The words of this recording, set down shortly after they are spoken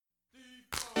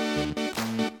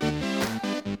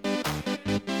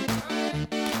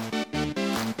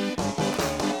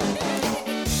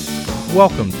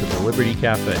Welcome to the Liberty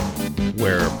Cafe,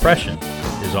 where oppression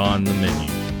is on the menu.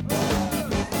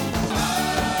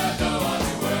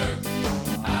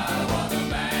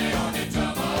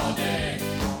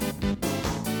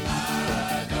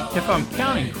 If I'm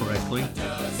counting correctly,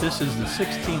 this is the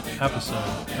 16th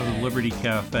episode of the Liberty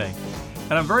Cafe,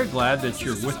 and I'm very glad that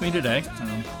you're with me today,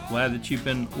 and I'm glad that you've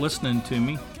been listening to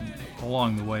me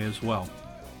along the way as well.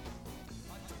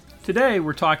 Today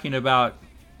we're talking about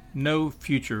no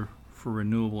future for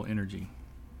renewable energy.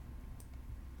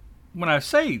 When I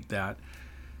say that,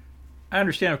 I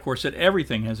understand, of course, that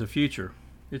everything has a future.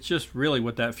 It's just really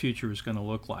what that future is going to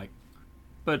look like.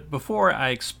 But before I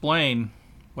explain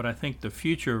what I think the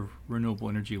future of renewable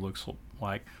energy looks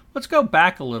like, let's go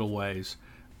back a little ways.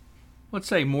 Let's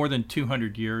say more than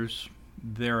 200 years,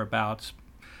 thereabouts,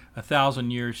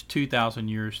 1,000 years, 2,000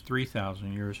 years,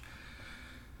 3,000 years,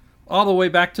 all the way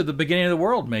back to the beginning of the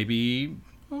world, maybe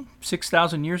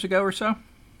 6,000 years ago or so.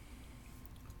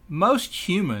 Most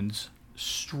humans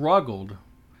struggled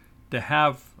to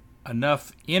have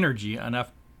enough energy,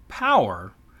 enough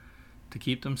power to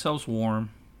keep themselves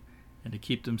warm and to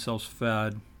keep themselves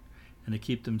fed and to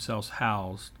keep themselves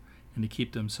housed and to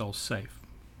keep themselves safe.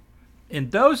 In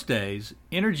those days,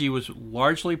 energy was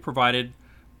largely provided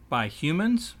by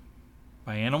humans,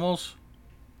 by animals,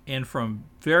 and from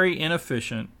very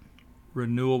inefficient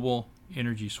renewable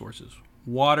energy sources: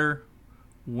 water,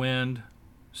 wind,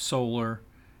 solar,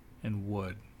 and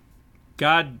wood.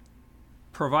 God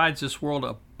provides this world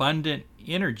abundant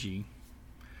energy,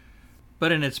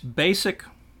 but in its basic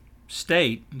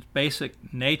state, its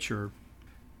basic nature,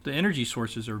 the energy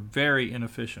sources are very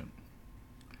inefficient.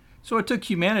 So it took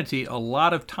humanity a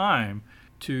lot of time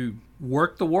to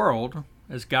work the world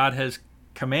as God has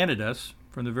commanded us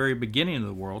from the very beginning of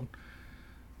the world,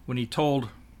 when He told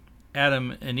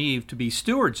Adam and Eve to be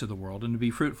stewards of the world and to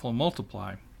be fruitful and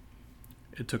multiply.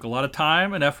 It took a lot of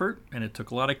time and effort, and it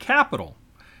took a lot of capital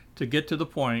to get to the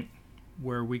point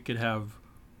where we could have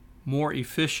more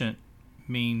efficient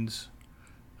means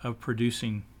of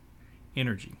producing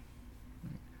energy.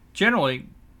 Generally,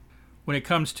 when it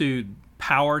comes to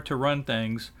power to run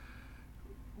things,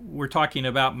 we're talking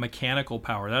about mechanical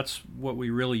power. That's what we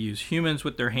really use. Humans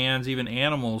with their hands, even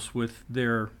animals with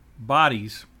their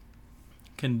bodies,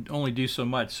 can only do so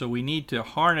much. So we need to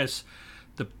harness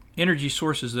the energy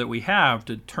sources that we have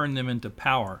to turn them into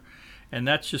power. And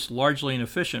that's just largely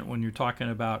inefficient when you're talking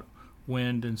about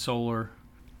wind and solar.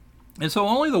 And so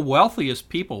only the wealthiest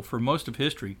people for most of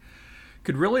history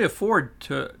could really afford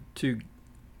to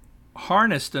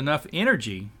harness enough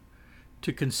energy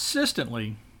to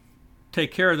consistently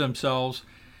take care of themselves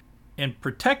and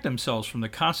protect themselves from the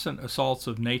constant assaults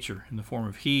of nature in the form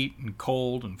of heat and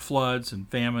cold and floods and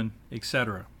famine,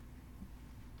 etc.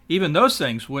 Even those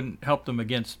things wouldn't help them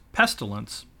against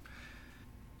pestilence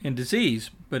and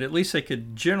disease, but at least they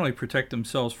could generally protect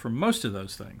themselves from most of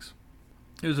those things.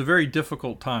 It was a very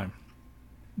difficult time.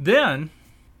 Then,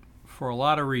 for a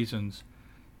lot of reasons,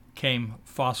 came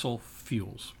fossil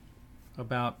fuels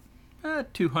about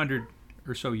 200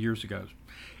 or so years ago.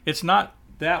 It's not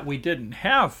that we didn't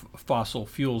have fossil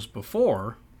fuels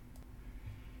before.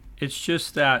 It's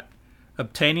just that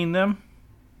obtaining them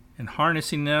and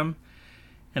harnessing them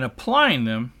and applying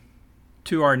them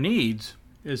to our needs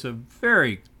is a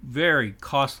very, very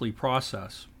costly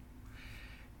process.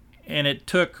 And it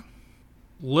took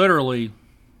literally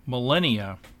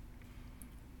millennia,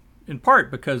 in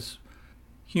part because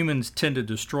humans tend to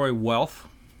destroy wealth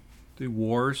through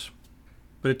wars,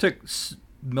 but it took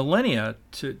millennia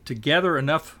to gather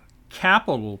enough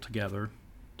capital together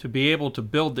to be able to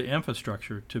build the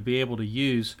infrastructure, to be able to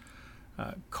use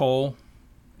coal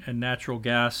and natural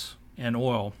gas and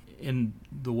oil in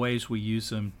the ways we use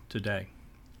them today.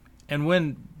 And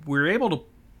when we're able to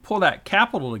pull that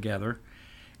capital together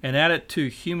and add it to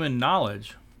human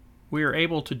knowledge, we are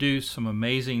able to do some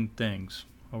amazing things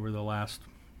over the last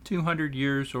 200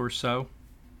 years or so.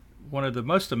 One of the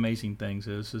most amazing things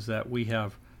is that we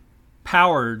have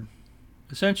powered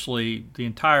essentially the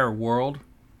entire world.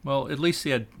 Well, at least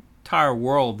the entire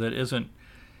world that isn't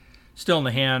still in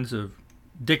the hands of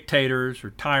dictators or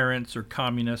tyrants or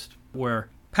communists, where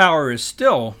power is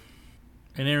still,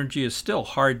 and energy is still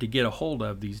hard to get a hold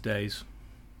of these days,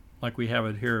 like we have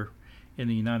it here in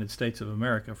the United States of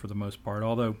America for the most part.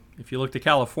 Although, if you look to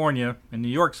California and New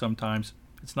York sometimes,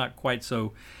 it's not quite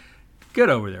so good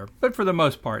over there. But for the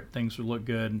most part, things will look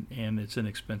good and it's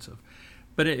inexpensive.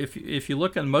 But if you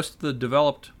look at most of the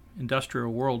developed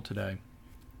industrial world today,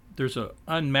 there's an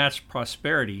unmatched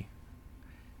prosperity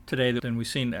today than we've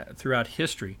seen throughout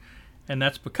history. And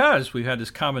that's because we've had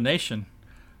this combination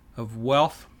of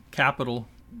wealth, capital,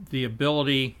 the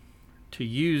ability to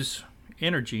use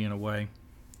energy in a way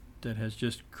that has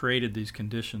just created these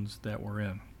conditions that we're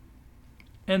in.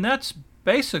 And that's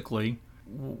basically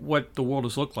what the world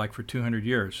has looked like for 200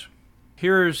 years.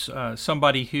 Here's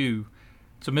somebody who,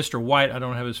 it's a Mr. White, I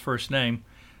don't have his first name,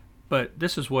 but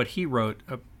this is what he wrote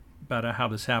about how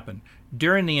this happened.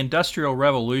 During the Industrial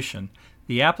Revolution,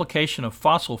 the application of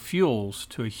fossil fuels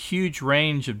to a huge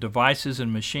range of devices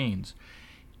and machines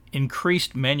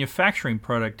increased manufacturing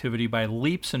productivity by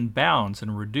leaps and bounds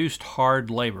and reduced hard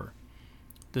labor.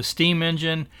 The steam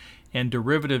engine and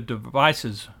derivative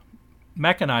devices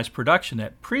mechanized production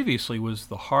that previously was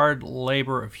the hard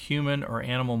labor of human or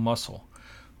animal muscle.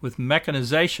 With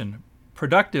mechanization,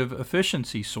 productive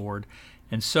efficiency soared,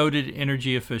 and so did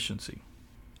energy efficiency.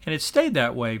 And it stayed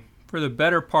that way for the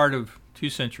better part of 2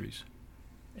 centuries.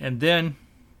 And then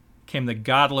came the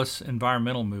godless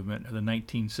environmental movement of the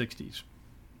 1960s,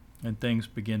 and things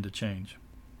began to change.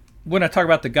 When I talk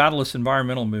about the godless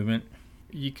environmental movement,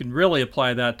 you can really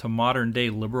apply that to modern day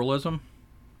liberalism,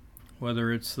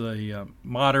 whether it's the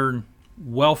modern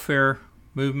welfare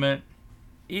movement,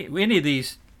 any of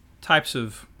these types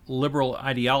of liberal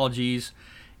ideologies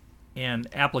and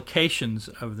applications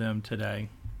of them today.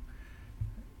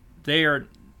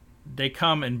 They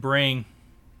come and bring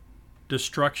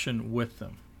destruction with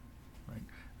them. Right?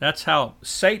 That's how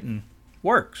Satan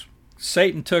works.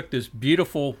 Satan took this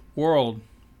beautiful world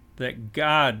that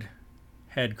God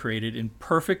had created in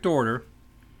perfect order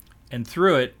and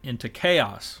threw it into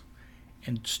chaos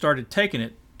and started taking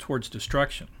it towards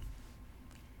destruction.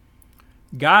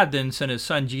 God then sent his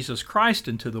son Jesus Christ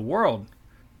into the world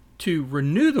to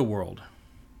renew the world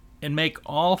and make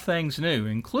all things new,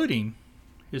 including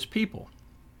his people.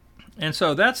 And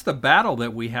so that's the battle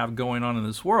that we have going on in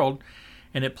this world,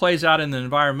 and it plays out in the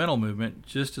environmental movement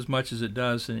just as much as it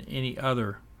does in any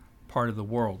other part of the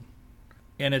world.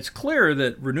 And it's clear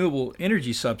that renewable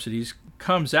energy subsidies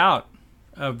comes out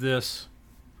of this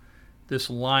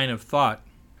line of thought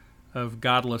of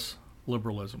godless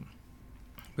liberalism.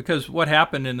 Because what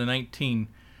happened in the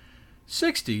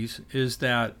 1960s is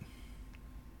that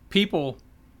people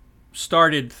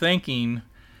started thinking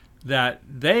that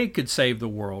they could save the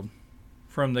world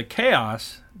from the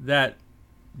chaos that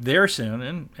their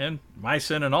sin and my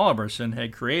sin and all of our sin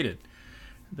had created.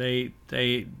 They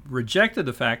rejected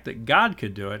the fact that God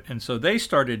could do it, and so they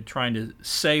started trying to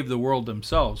save the world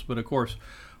themselves. But of course,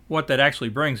 what that actually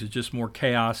brings is just more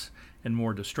chaos and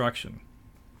more destruction.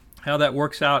 How that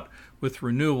works out with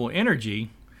renewable energy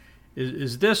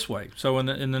is this way. So in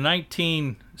the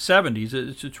 1970s,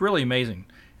 it's really amazing.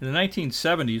 In the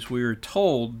 1970s, we were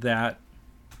told that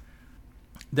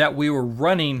we were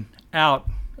running out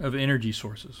of energy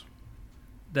sources,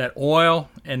 that oil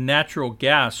and natural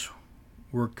gas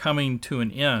were coming to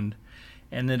an end,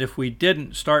 and that if we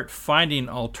didn't start finding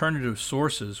alternative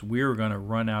sources, we were going to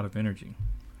run out of energy.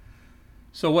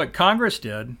 So what Congress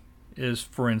did is,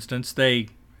 for instance, they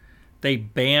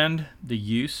banned the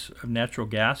use of natural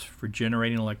gas for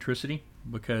generating electricity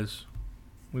because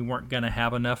we weren't going to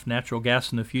have enough natural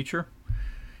gas in the future,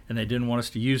 and they didn't want us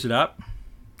to use it up.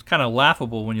 It's kind of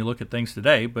laughable when you look at things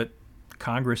today, but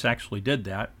Congress actually did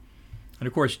that. And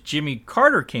of course, Jimmy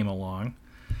Carter came along.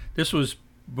 This was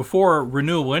before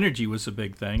renewable energy was a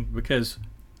big thing, because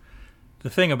the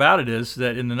thing about it is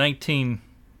that in the 1960s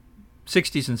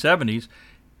and 70s,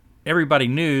 everybody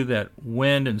knew that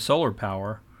wind and solar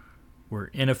power were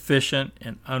inefficient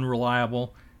and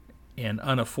unreliable and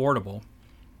unaffordable.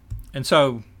 And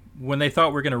so when they thought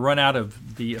we were going to run out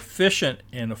of the efficient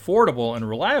and affordable and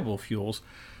reliable fuels,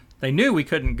 they knew we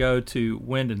couldn't go to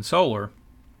wind and solar.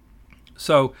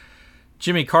 So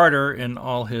Jimmy Carter and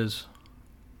all his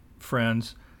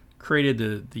friends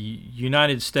created the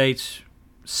United States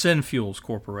Synfuels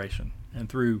Corporation and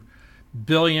threw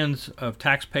billions of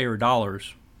taxpayer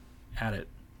dollars at it.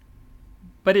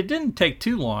 But it didn't take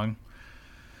too long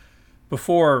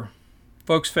before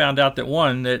folks found out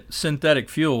that synthetic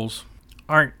fuels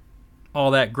aren't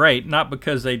all that great, not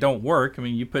because they don't work. I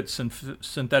mean, you put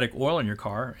synthetic oil in your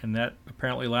car, and that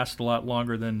apparently lasts a lot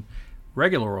longer than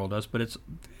regular oil does, but it's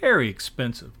very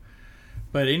expensive.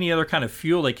 But any other kind of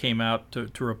fuel they came out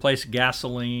to replace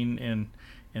gasoline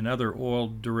and other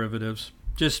oil derivatives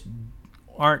just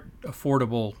aren't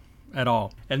affordable at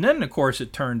all. And then, of course,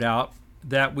 it turned out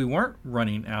that we weren't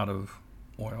running out of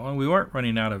oil, and we weren't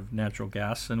running out of natural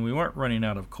gas, and we weren't running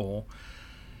out of coal.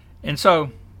 And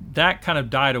so that kind of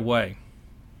died away.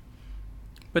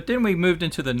 But then we moved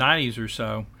into the 90s or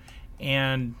so,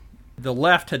 and the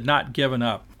left had not given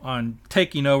up on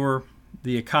taking over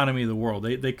the economy of the world.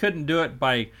 They couldn't do it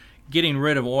by getting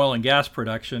rid of oil and gas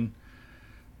production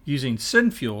using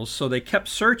synfuels, so they kept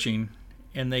searching,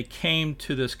 and they came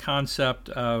to this concept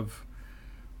of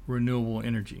renewable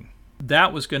energy.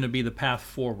 That was going to be the path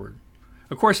forward.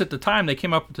 Of course, at the time they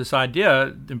came up with this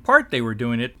idea, in part they were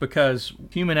doing it because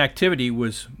human activity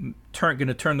was going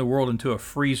to turn the world into a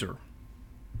freezer.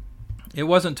 It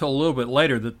wasn't until a little bit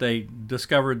later that they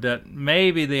discovered that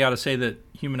maybe they ought to say that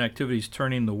human activity is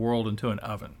turning the world into an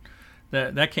oven.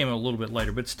 That came a little bit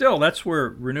later. But still, that's where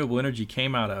renewable energy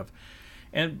came out of.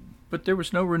 But there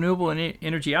was no renewable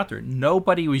energy out there.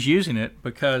 Nobody was using it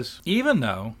because even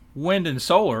though wind and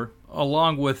solar,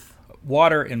 along with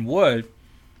water and wood,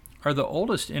 are the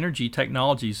oldest energy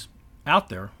technologies out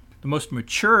there, the most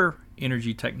mature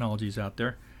energy technologies out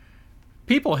there,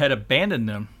 people had abandoned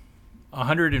them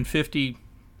 150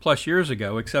 plus years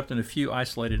ago, except in a few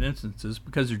isolated instances,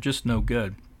 because they're just no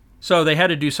good. So they had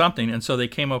to do something, and so they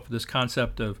came up with this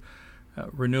concept of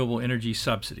renewable energy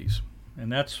subsidies.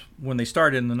 And that's when they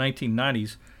started in the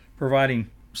 1990s providing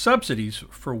subsidies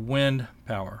for wind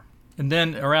power. And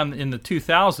then around in the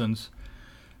 2000s,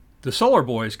 the solar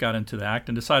boys got into the act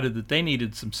and decided that they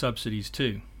needed some subsidies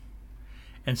too.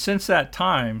 And since that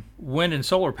time, wind and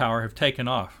solar power have taken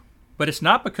off. But it's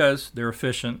not because they're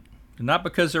efficient, not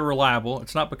because they're reliable,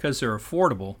 it's not because they're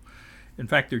affordable. In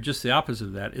fact, they're just the opposite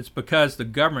of that. It's because the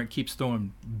government keeps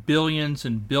throwing billions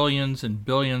and billions and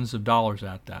billions of dollars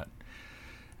at that.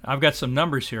 I've got some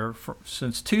numbers here.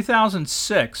 Since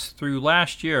 2006 through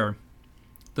last year,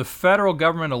 the federal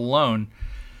government alone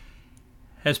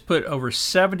has put over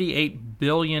 $78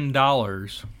 billion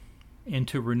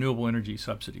into renewable energy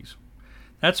subsidies.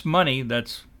 That's money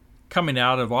that's coming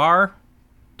out of our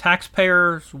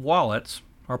taxpayers' wallets,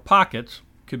 our pockets.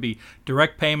 Could be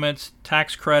direct payments,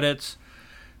 tax credits,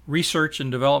 research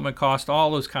and development costs,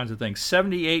 all those kinds of things.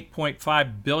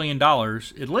 $78.5 billion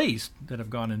at least that have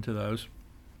gone into those.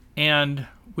 And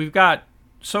we've got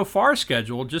so far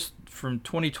scheduled, just from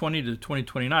 2020 to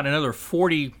 2029, another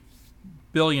 $40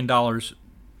 billion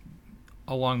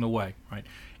along the way, right?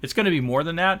 It's going to be more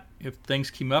than that if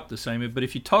things keep up the same. But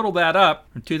if you total that up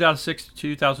from 2006 to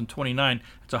 2029,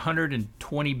 it's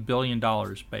 $120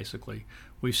 billion basically.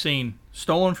 We've seen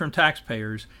stolen from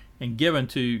taxpayers and given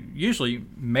to usually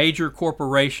major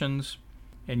corporations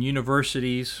and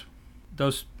universities,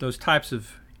 those types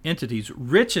of entities.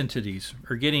 Rich entities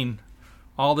are getting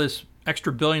all this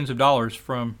extra billions of dollars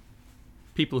from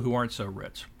people who aren't so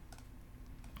rich.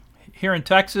 Here in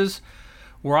Texas,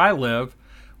 where I live,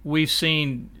 we've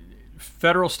seen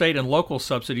federal, state, and local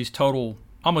subsidies total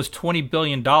almost $20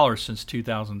 billion since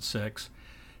 2006.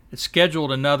 It's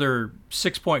scheduled another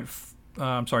 $16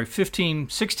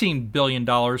 billion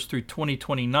through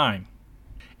 2029.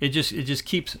 It just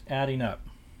keeps adding up.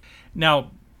 Now,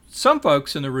 some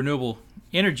folks in the renewable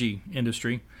energy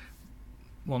industry,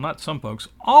 well, not some folks,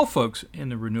 all folks in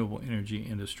the renewable energy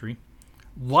industry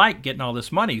like getting all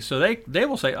this money. So they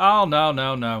will say, oh,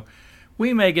 no.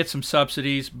 We may get some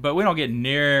subsidies, but we don't get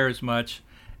near as much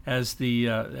as the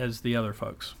other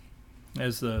folks,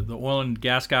 as the oil and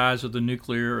gas guys or the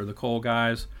nuclear or the coal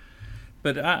guys.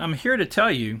 But I'm here to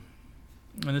tell you,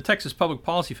 and the Texas Public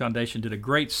Policy Foundation did a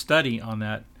great study on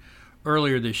that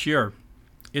earlier this year.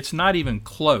 It's not even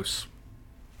close.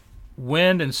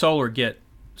 Wind and solar get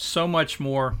so much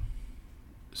more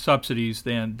subsidies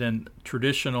than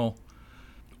traditional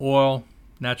oil,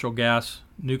 natural gas,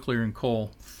 nuclear, and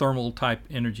coal, thermal type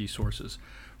energy sources.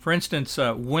 For instance,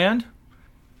 wind,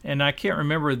 and I can't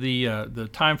remember the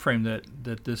time frame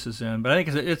that this is in, but I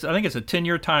think it's a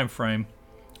 10-year time frame.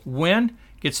 Wind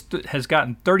has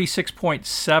gotten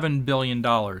 $36.7 billion.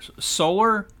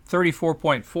 Solar,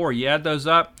 $34.4. You add those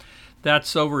up,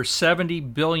 that's over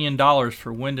 $70 billion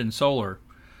for wind and solar.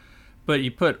 But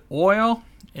you put oil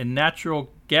and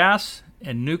natural gas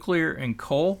and nuclear and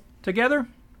coal together,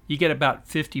 you get about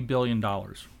 $50 billion.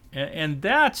 And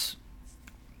that's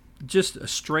just a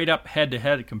straight up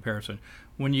head-to-head comparison.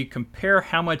 When you compare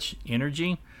how much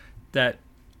energy that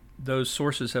those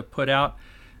sources have put out,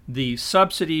 the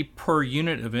subsidy per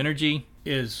unit of energy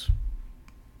is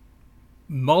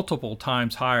multiple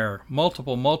times higher,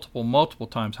 multiple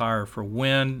times higher for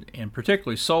wind and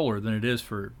particularly solar than it is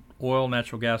for oil,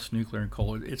 natural gas, nuclear, and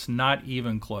coal. It's not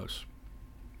even close.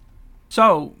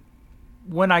 So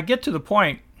when I get to the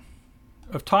point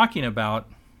of talking about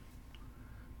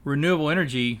renewable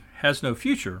energy has no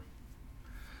future,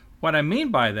 what I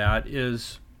mean by that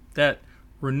is that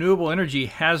renewable energy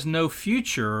has no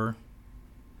future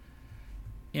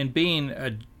in being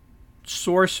a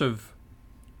source of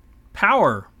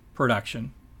power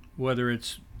production, whether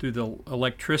it's through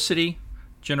the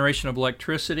generation of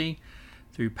electricity,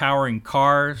 through powering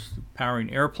cars,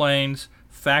 powering airplanes,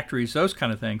 factories, those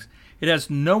kind of things. It has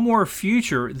no more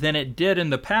future than it did in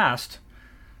the past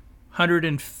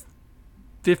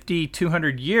 150,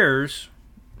 200 years,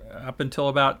 up until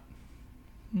about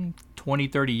 20,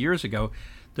 30 years ago,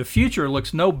 the future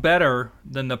looks no better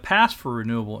than the past for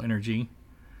renewable energy,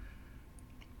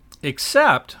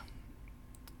 except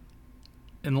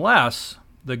unless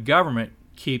the government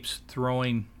keeps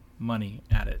throwing money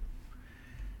at it.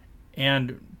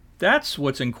 And that's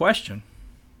what's in question.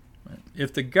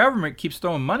 If the government keeps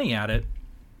throwing money at it,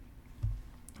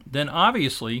 then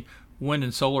obviously wind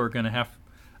and solar are going to have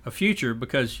a future,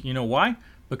 because you know why?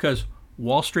 Because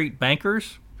Wall Street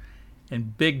bankers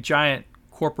and big giant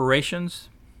corporations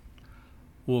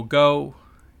will go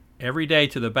every day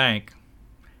to the bank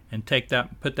and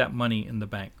put that money in the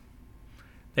bank.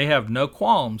 They have no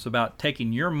qualms about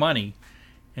taking your money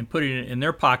and putting it in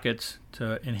their pockets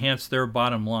to enhance their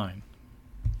bottom line.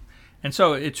 And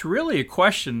so it's really a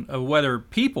question of whether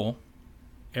people,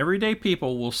 everyday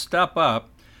people, will step up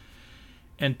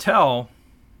and tell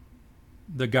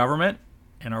the government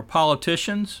and our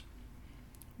politicians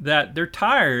that they're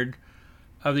tired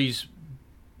of these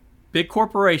big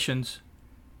corporations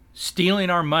stealing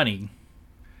our money,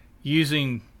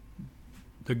 using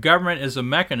the government as a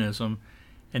mechanism,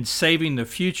 and saving the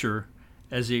future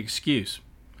as the excuse.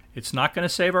 It's not going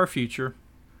to save our future.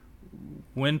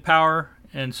 Wind power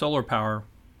and solar power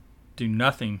do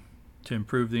nothing to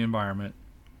improve the environment.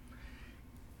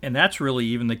 And that's really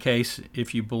even the case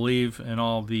if you believe in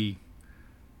all the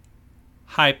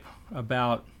hype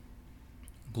about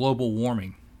global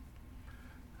warming,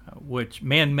 which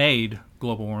man-made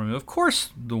global warming. Of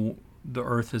course, the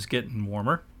Earth is getting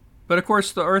warmer, but of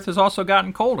course the Earth has also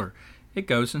gotten colder. It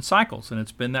goes in cycles, and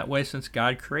it's been that way since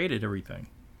God created everything.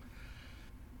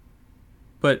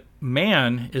 But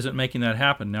man isn't making that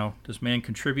happen. Now, does man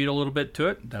contribute a little bit to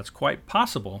it? That's quite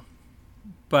possible.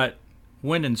 But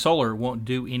wind and solar won't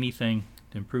do anything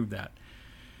to improve that.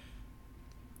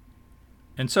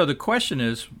 And so the question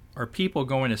is, are people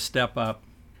going to step up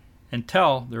and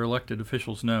tell their elected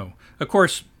officials no? Of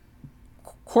course,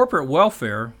 corporate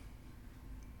welfare,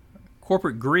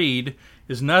 corporate greed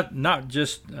is not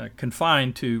just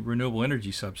confined to renewable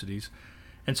energy subsidies.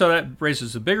 And so that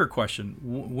raises a bigger question.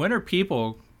 When are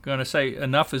people going to say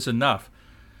enough is enough?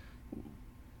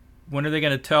 When are they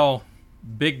going to tell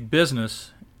big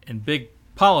business and big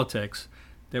politics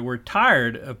that we're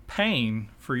tired of paying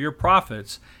for your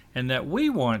profits and that we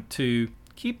want to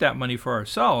keep that money for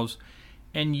ourselves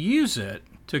and use it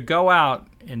to go out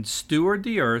and steward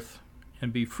the earth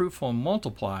and be fruitful and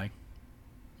multiply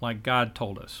like God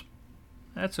told us?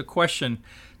 That's a question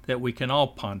that we can all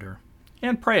ponder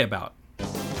and pray about.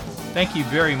 Thank you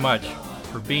very much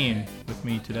for being with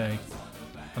me today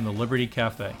on the Liberty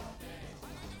Cafe.